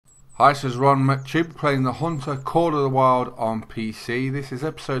Hi, this is ronMctube playing the Hunter Call of the Wild on PC. This is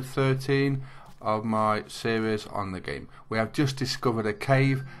episode 13 of my series on the game. We have just discovered a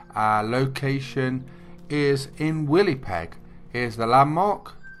cave. Our location is in Willipeg. Here's the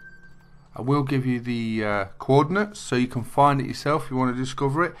landmark. I will give you the coordinates so you can find it yourself if you want to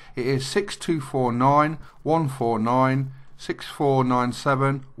discover it. It is 6249 149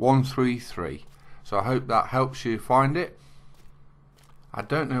 6497 133. So I hope that helps you find it. I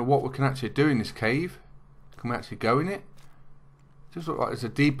don't know what we can actually do in this cave. Can we actually go in it? It does look like there's a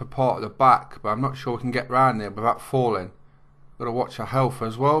deeper part at the back, but I'm not sure we can get around there without falling. Got to watch our health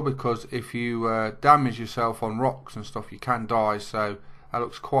as well, because if you damage yourself on rocks and stuff, you can die. So that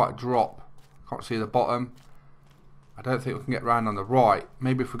looks quite a drop. Can't see the bottom. I don't think we can get around on the right.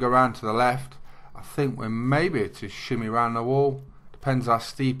 Maybe if we go around to the left, I think we're maybe to shimmy around the wall. Depends how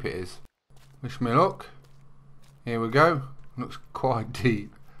steep it is. Wish me luck. Here we go. Looks quite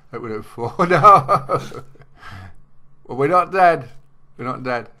deep. Hope we don't fall. No. Well, we're not dead. We're not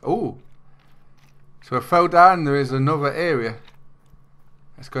dead. Oh. So I fell down. There is another area.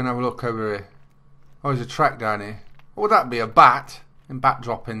 Let's go and have a look over here. Oh, there's a track down here. What would that be? A bat? In bat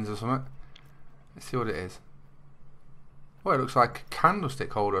droppings or something? Let's see what it is. Oh, it looks like a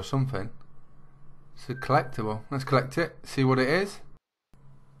candlestick holder or something. It's a collectible. Let's collect it. See what it is.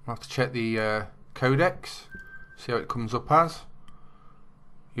 I'll have to check the codex. See how it comes up as.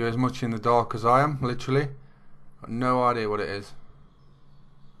 You're as much in the dark as I am, literally. Got no idea what it is.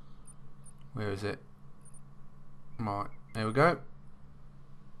 Where is it? Right, here we go.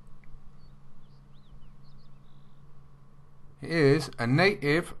 It is a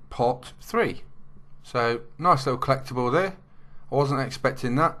native pot 3. So, nice little collectible there. I wasn't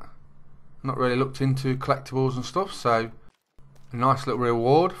expecting that. Not really looked into collectibles and stuff, so a nice little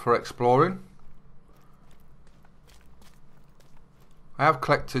reward for exploring. I have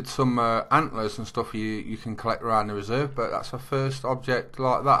collected some antlers and stuff you can collect around the reserve, but that's the first object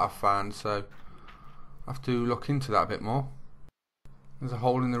like that I've found, so I have to look into that a bit more. There's a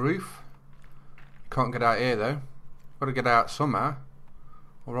hole in the roof. Can't get out here though. Got to get out somehow,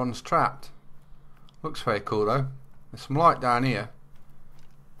 or Ron's trapped. Looks very cool though. There's some light down here.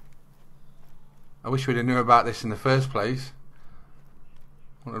 I wish we'd have knew about this in the first place.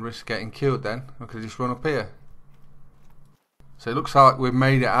 Wouldn't risk getting killed then. I could just run up here. So it looks like we've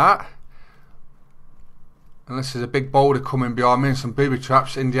made it out. Unless there's a big boulder coming behind me and some booby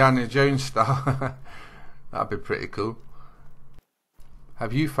traps, Indiana Jones style. That'd be pretty cool.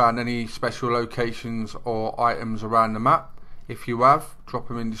 Have you found any special locations or items around the map? If you have, drop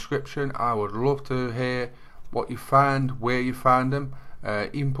them in the description. I would love to hear what you found, where you found them.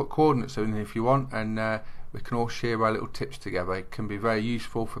 Even put coordinates in if you want, and we can all share our little tips together. It can be very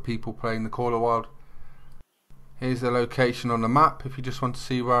useful for people playing the Call of the Wild. Here's the location on the map if you just want to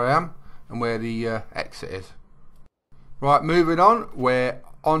see where I am and where the exit is. Right, moving on, we're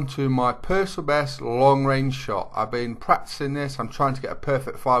onto my personal best long range shot. I've been practicing this. I'm trying to get a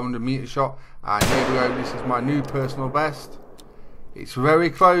perfect 500 meter shot, and here we go. This is my new personal best. It's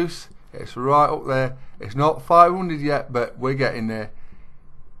very close. It's right up there. It's not 500 yet, but we're getting there.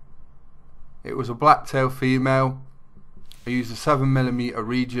 It was a blacktail female. I used a 7mm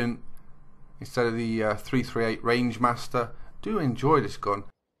Regent instead of the 338 Rangemaster. Do enjoy this gun.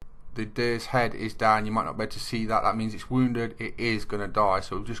 The deer's head is down. You might not be able to see that. That means it's wounded. It is going to die.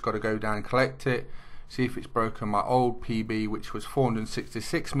 So we've just got to go down and collect it. See if it's broken my old PB, which was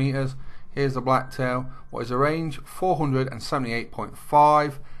 466 meters. Here's the blacktail. What is the range?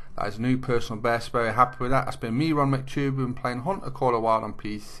 478.5. That is a new personal best. Very happy with that. That's been me, ronMctube. Been playing Hunter Call of the Wild on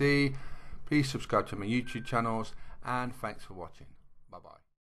PC. Please subscribe to my YouTube channels, and thanks for watching. Bye bye.